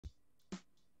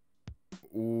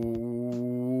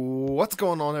What's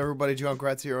going on, everybody?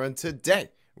 Junkratz here, and today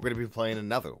we're going to be playing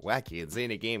another wacky and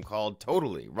zany game called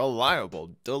Totally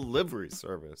Reliable Delivery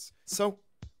Service. So,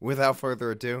 without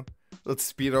further ado, let's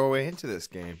speed our way into this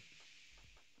game.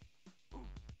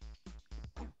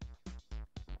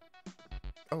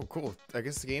 Oh, cool. I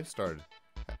guess the game started.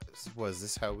 Was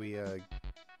this how we,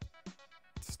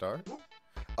 start?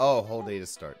 Oh, hold A to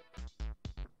start.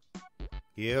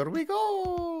 Here we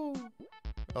go!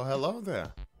 Oh, hello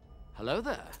there. Hello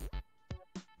there.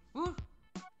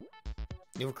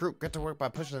 New recruit, get to work by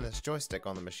pushing this joystick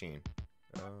on the machine.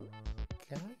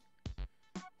 Okay.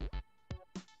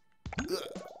 Ugh.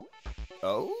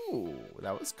 Oh,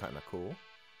 that was kind of cool.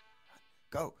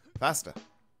 Go, faster.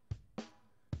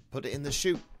 Put it in the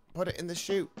chute. Put it in the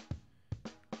chute.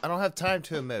 I don't have time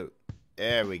to emote.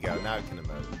 There we go, now I can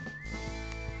emote.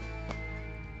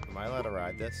 Am I allowed to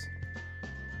ride this?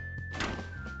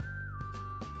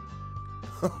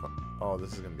 Oh,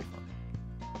 this is gonna be fun.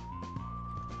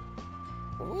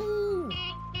 Woo!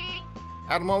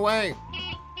 Out of my way!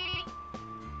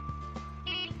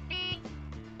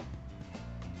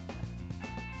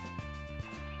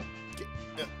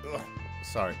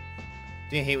 Sorry.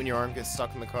 Do you hate when your arm gets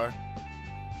stuck in the car?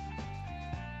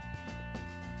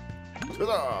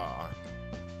 Ta-da!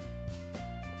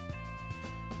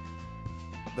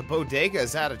 The bodega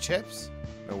is out of chips.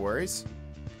 No worries.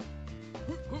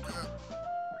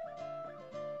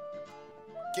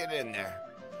 Get in there.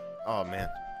 Oh, man.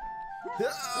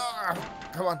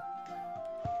 Come on.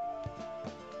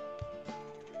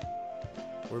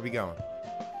 Where are we going?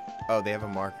 Oh, they have a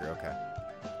marker. Okay.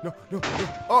 No, no, no.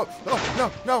 Oh, no,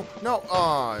 no, no, no.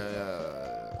 Oh,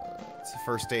 it's the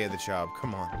first day of the job.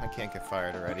 Come on. I can't get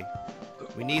fired already.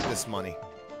 We need this money.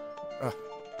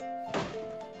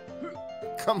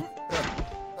 Come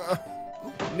on.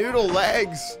 Noodle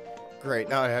legs. Great.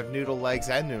 Now I have noodle legs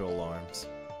and noodle arms.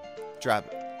 Drop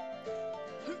it.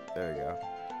 There we go.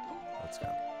 Let's go.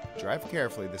 Drive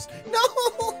carefully this time. No!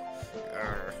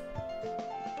 Urgh.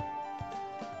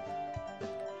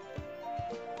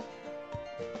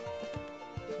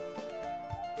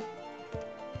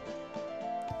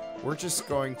 We're just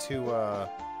going to,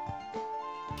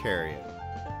 carry it.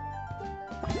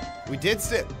 We did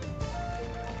sit.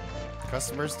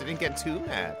 Customers didn't get too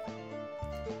mad.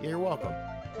 You're welcome,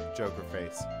 Joker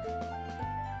face.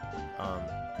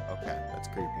 Okay, that's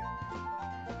creepy.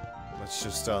 Let's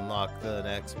just unlock the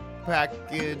next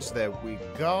package. There we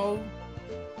go.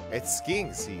 It's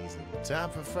skiing season.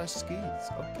 Time for fresh skis.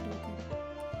 Okie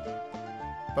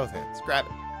dokie. Both hands. Grab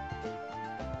it.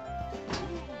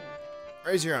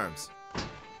 Raise your arms.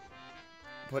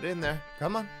 Put it in there.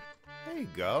 Come on. There you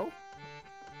go.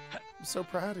 I'm so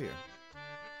proud of you.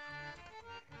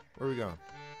 Where are we going?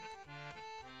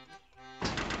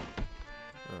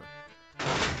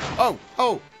 Oh,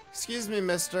 oh, excuse me,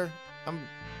 mister. I'm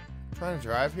trying to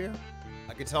drive here.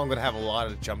 I can tell I'm gonna have a lot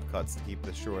of jump cuts to keep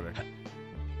this shorter.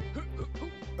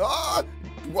 Ah!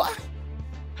 What?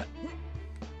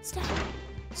 Stop.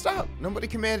 Stop. Nobody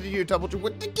commanded you to double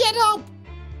jump. Get up!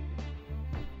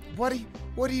 What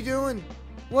are you doing?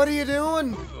 What are you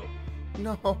doing?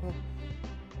 No.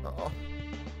 Uh-oh.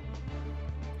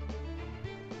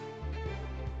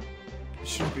 It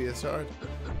shouldn't be this hard.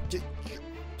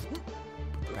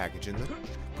 Package in the...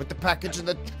 Put the package in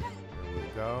the... There we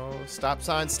go. Stop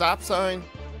sign, stop sign.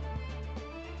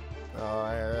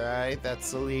 Alright,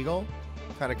 that's illegal.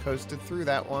 Kind of coasted through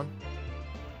that one.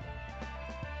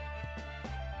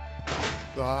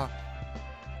 Ah.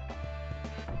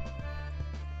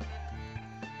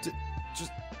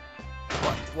 Just...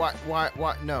 Why?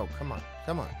 No, come on.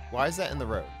 Come on. Why is that in the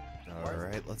road?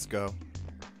 Alright, let's go.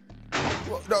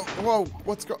 Whoa, no, whoa,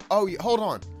 what's go... Oh, hold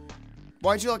on.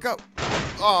 Why'd you let go?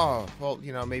 Oh, well,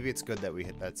 you know, maybe it's good that we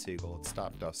hit that seagull. It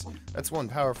stopped us. That's one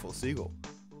powerful seagull.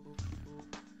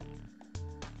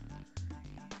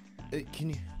 Can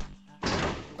you...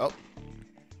 Oh.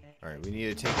 Alright, we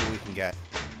need to take what we can get.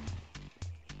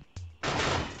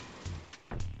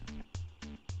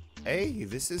 Hey,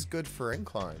 this is good for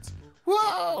inclines.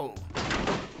 Whoa!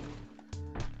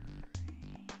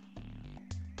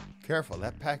 Careful,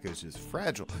 that package is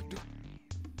fragile.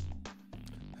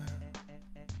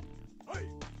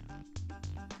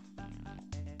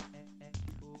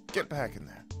 Get back in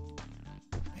there.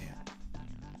 Man.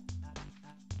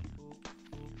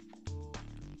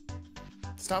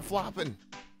 Stop flopping.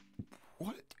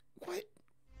 What? What?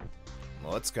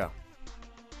 Well, let's go.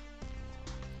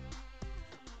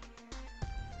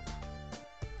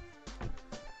 I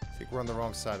think we're on the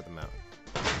wrong side of the mountain.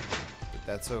 But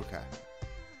that's okay.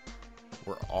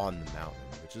 We're on the mountain,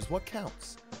 which is what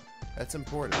counts. That's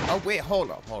important. Oh, wait, hold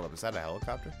up, hold up. Is that a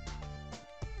helicopter?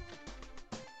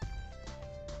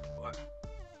 What?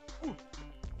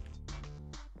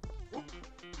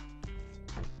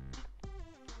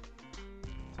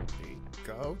 There you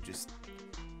go. Just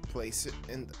place it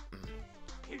in the...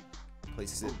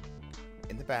 Place it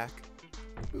in the back.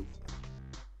 Boop.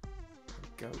 There we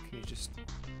go. Can you just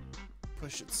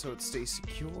push it so it stays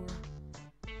secure?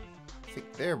 I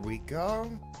think there we go.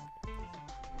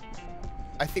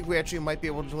 I think we actually might be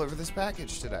able to deliver this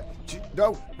package today.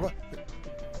 No! What?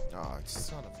 Oh,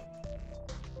 son of a...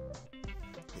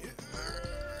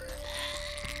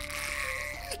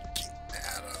 Get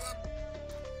out of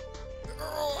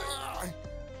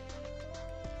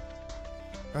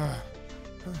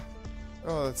the...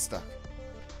 Oh, that's stuck.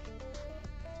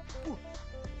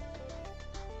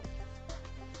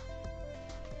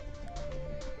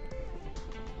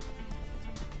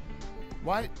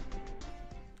 Why?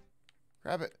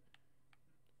 Grab it.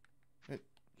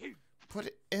 Put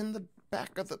it in the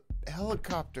back of the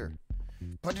helicopter.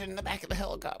 Put it in the back of the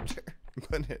helicopter.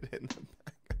 Put it in the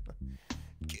back of the...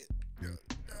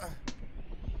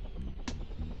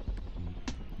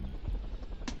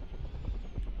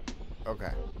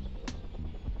 Okay.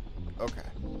 Okay.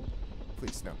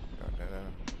 Please, no.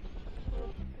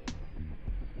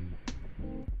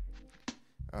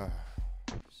 No.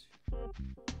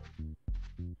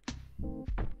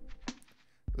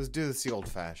 Let's do this the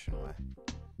old-fashioned way.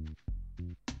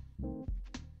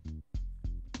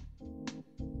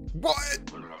 What?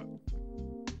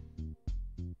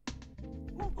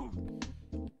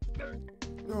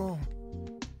 No.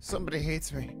 Somebody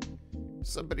hates me.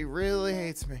 Somebody really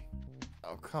hates me.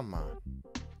 Oh, come on.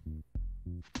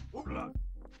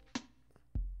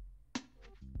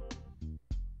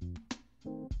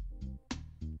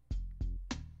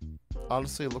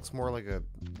 Honestly, it looks more like a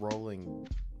rolling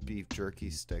beef jerky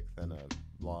stick than a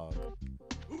log.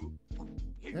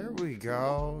 There we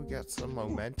go. Get some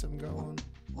momentum going.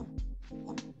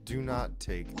 Do not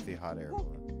take the hot air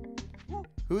balloon.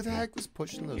 Who the heck was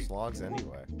pushing those logs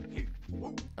anyway?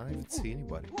 I don't even see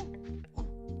anybody.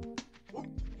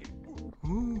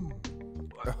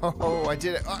 Oh, I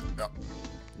did it. Oh.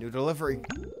 New delivery.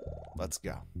 Let's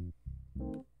go.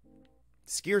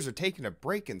 Skiers are taking a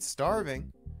break and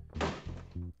starving.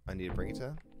 I need to bring it to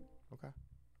them? Okay.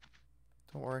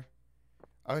 Don't worry.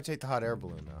 I'm gonna take the hot air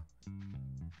balloon now.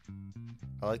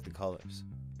 I like the colors.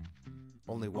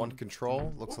 Only one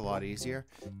control. Looks a lot easier.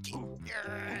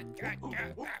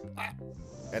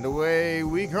 And away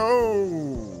we go!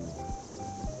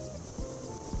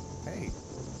 Hey.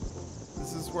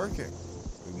 This is working.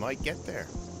 We might get there.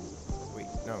 Wait,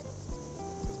 no.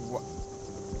 What?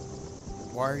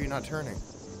 Why are you not turning?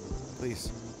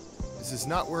 Please. This is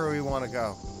not where we want to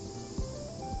go.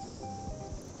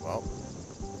 Well.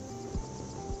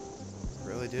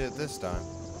 Really did it this time.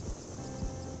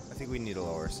 I think we need to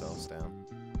lower ourselves down.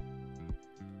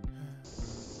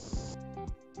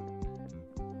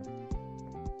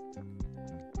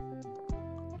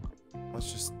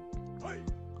 Let's just...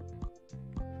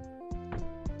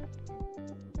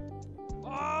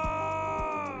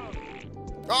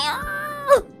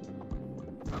 Ah!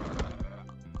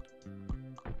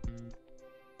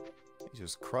 He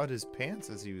just crud his pants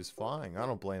as he was flying. I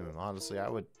don't blame him. Honestly, I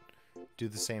would do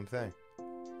the same thing.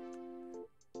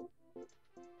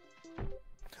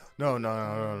 No,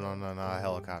 a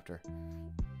helicopter.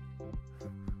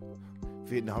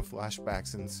 Vietnam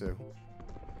flashbacks ensue.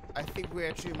 I think we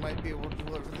actually might be able to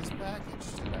deliver this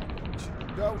package today.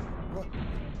 No! What?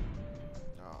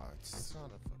 Oh, son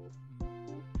of a...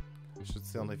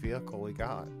 It's the only vehicle we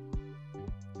got.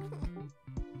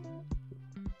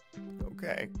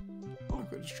 Okay. I'm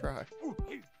gonna try.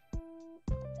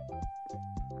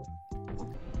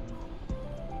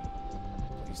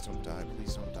 Please don't die,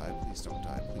 please don't die, please don't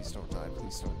die, please don't die,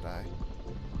 please don't die.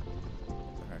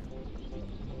 Alright.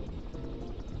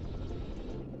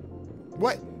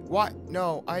 What? What?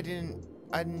 No, I didn't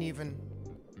even...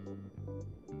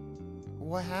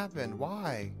 What happened?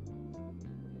 Why?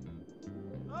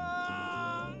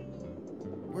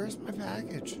 Where's my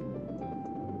package?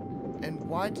 And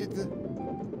why did the...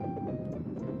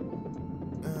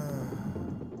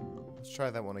 Let's try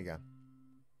that one again.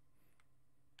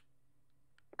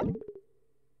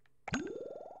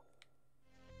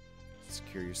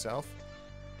 Secure yourself.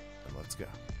 And let's go.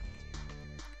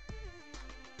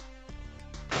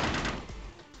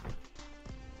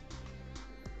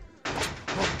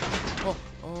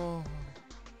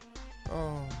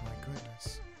 Oh my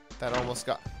goodness. That almost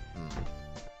got...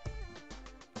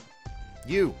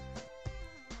 You!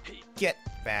 Get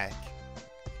back.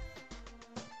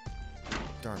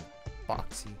 Darn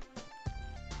boxy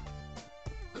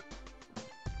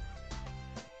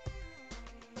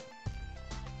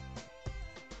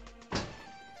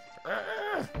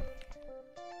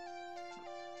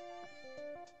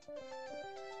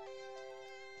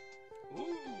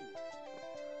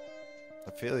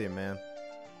I feel you, man.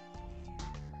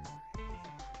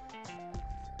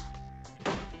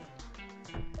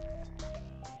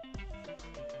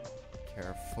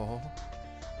 Careful.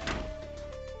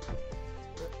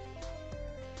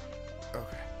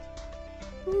 Okay.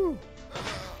 Woo.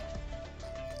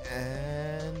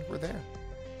 And we're there.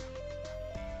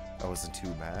 That wasn't too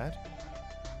bad.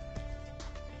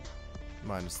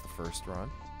 Minus the first run.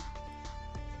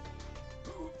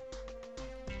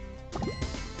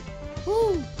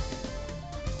 Woo!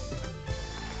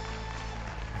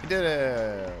 We did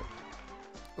it!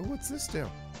 Oh, what's this do?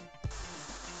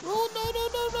 Oh,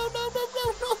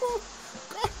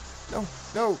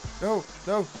 no!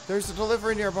 No! There's a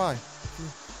delivery nearby.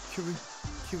 Can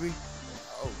we?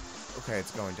 Oh, okay,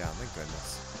 it's going down. Thank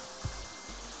goodness.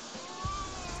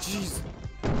 Jeez.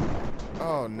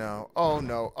 Oh no! Oh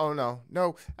no! Oh no!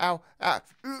 No! Ow! Ah!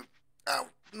 Ow!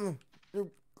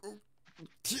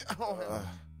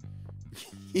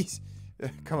 He's.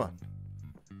 Come on.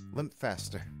 Limp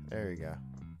faster. There you go.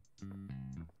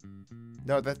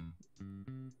 No, that.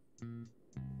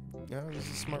 No, this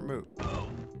is a smart move.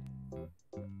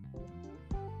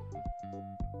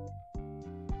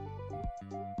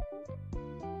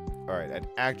 Alright, I'd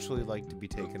actually like to be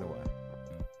taken away.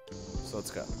 So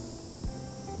let's go.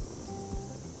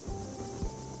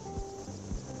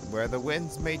 Where the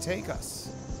winds may take us.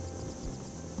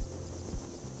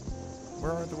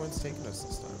 Where are the winds taking us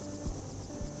this time?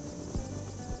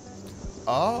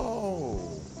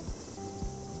 Oh!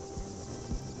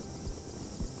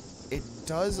 It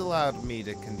does allow me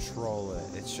to control it.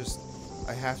 It's just,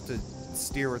 I have to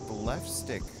steer with the left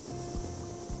stick.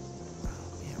 Oh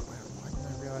man, why didn't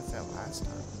I realize that last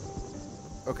time?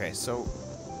 Okay, so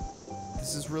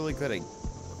this is really good at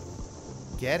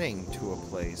getting to a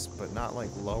place, but not like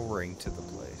lowering to the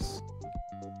place.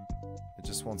 It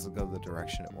just wants to go the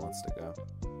direction it wants to go.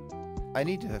 I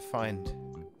need to find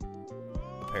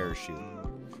a parachute.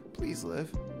 Please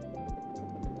live.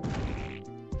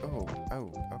 Oh,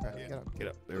 okay. Get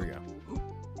up. There we go.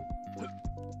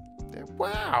 There,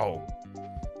 wow!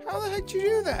 How the heck did you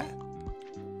do that?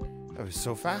 That was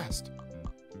so fast.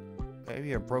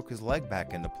 Maybe I broke his leg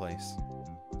back into place.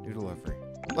 New delivery.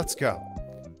 Let's go.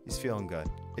 He's feeling good.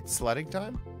 It's sledding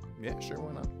time? Yeah, sure,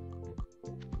 why not?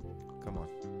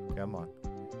 Come on.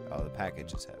 Oh, the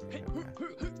package is heavy.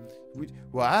 Okay.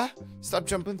 What? Stop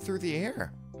jumping through the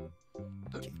air.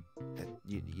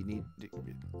 You need...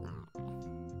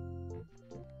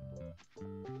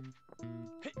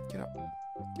 Get up.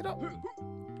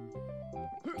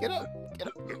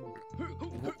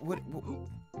 What?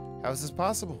 How is this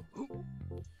possible? Oh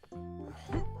my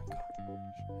gosh.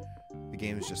 The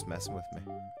game is just messing with me.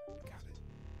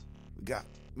 Got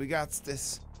it. We got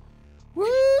this. Woo!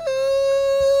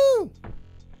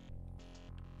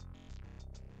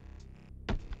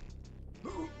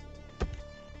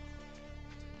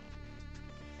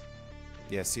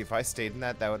 Yeah, see, if I stayed in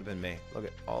that, that would have been me. Look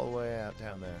at all the way out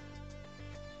down there.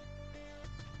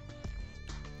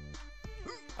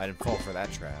 I didn't fall for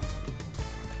that trap.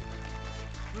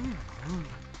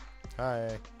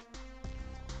 Hi.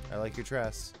 I like your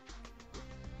dress.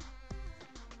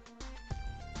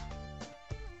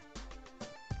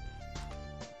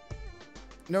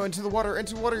 No, into the water,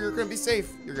 you're gonna be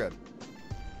safe. You're good.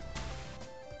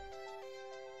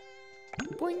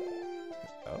 Boing.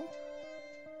 Oh?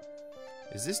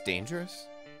 Is this dangerous?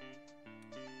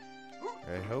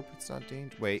 I hope it's not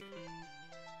dangerous. Wait.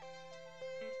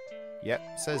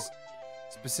 Yep,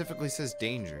 specifically says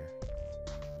danger.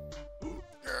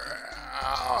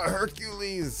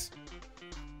 Hercules!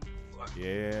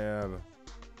 Yeah.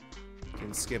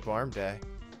 Can skip arm day.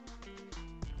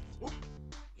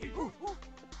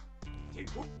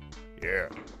 Yeah.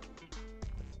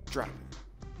 Drop it.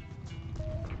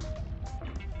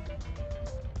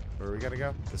 Where we gotta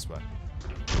go? This way.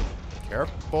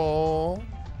 Careful.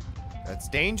 That's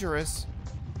dangerous.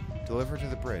 Deliver to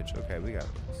the bridge. Okay, we got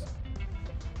this.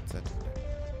 What's that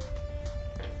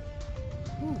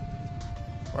doing? Ooh.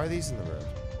 Why are these in the road?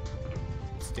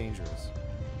 It's dangerous.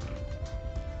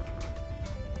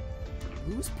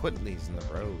 Who's putting these in the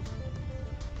road?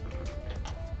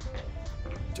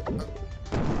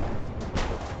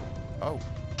 Oh.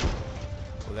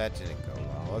 Well, that didn't go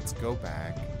well. Let's go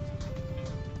back.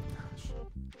 Gosh.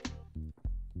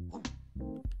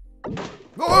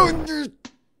 Oh!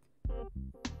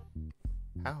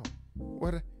 How?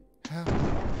 What? How?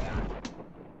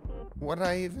 What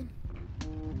I even?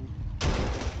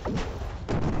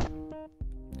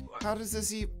 How does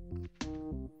this even?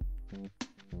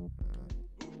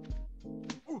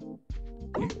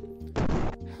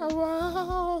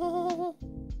 Hello?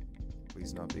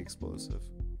 Please not be explosive.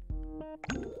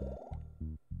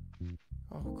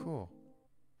 Oh, cool.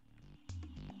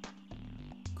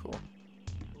 Cool.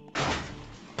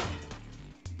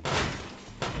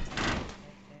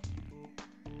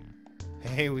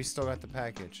 Hey, we still got the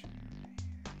package.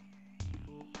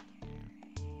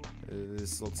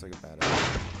 This looks like a bad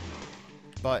idea.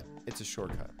 But it's a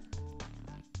shortcut.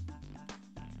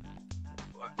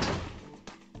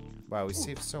 Wow, we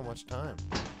saved so much time.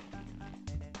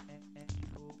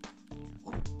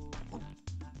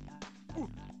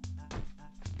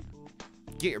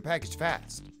 Get your package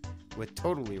fast with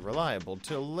totally reliable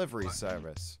delivery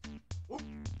service.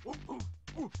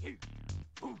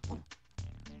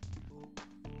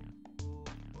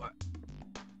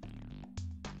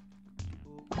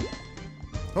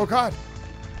 Oh God!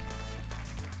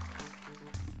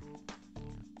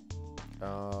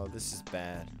 Oh, this is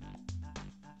bad.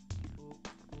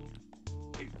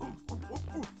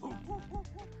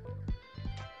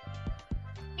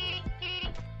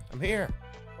 I'm here.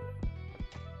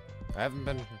 I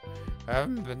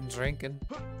haven't been drinking.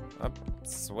 I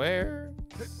swear.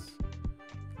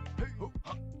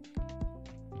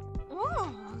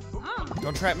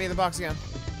 Don't trap me in the box again.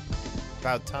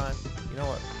 About time. You know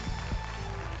what?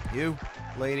 You,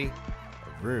 lady,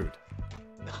 are rude.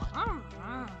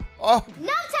 Oh!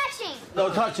 No touching! No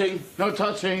touching! No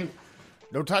touching!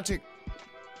 No touching!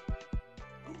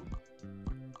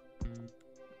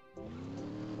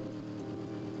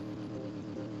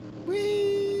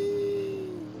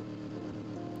 Whee!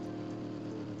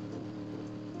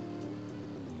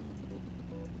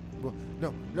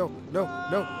 No, no, no,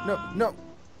 no, no, no!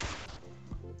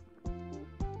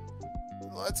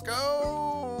 Let's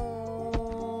go!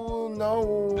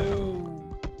 No!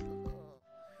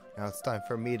 Now it's time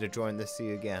for me to join the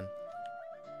sea again.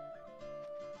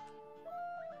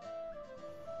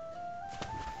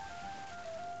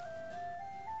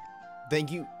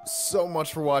 Thank you so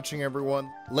much for watching,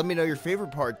 everyone. Let me know your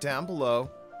favorite part down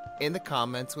below in the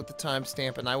comments with the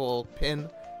timestamp, and I will pin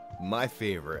my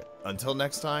favorite. Until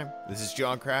next time, this is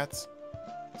John Kratz,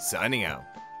 signing out.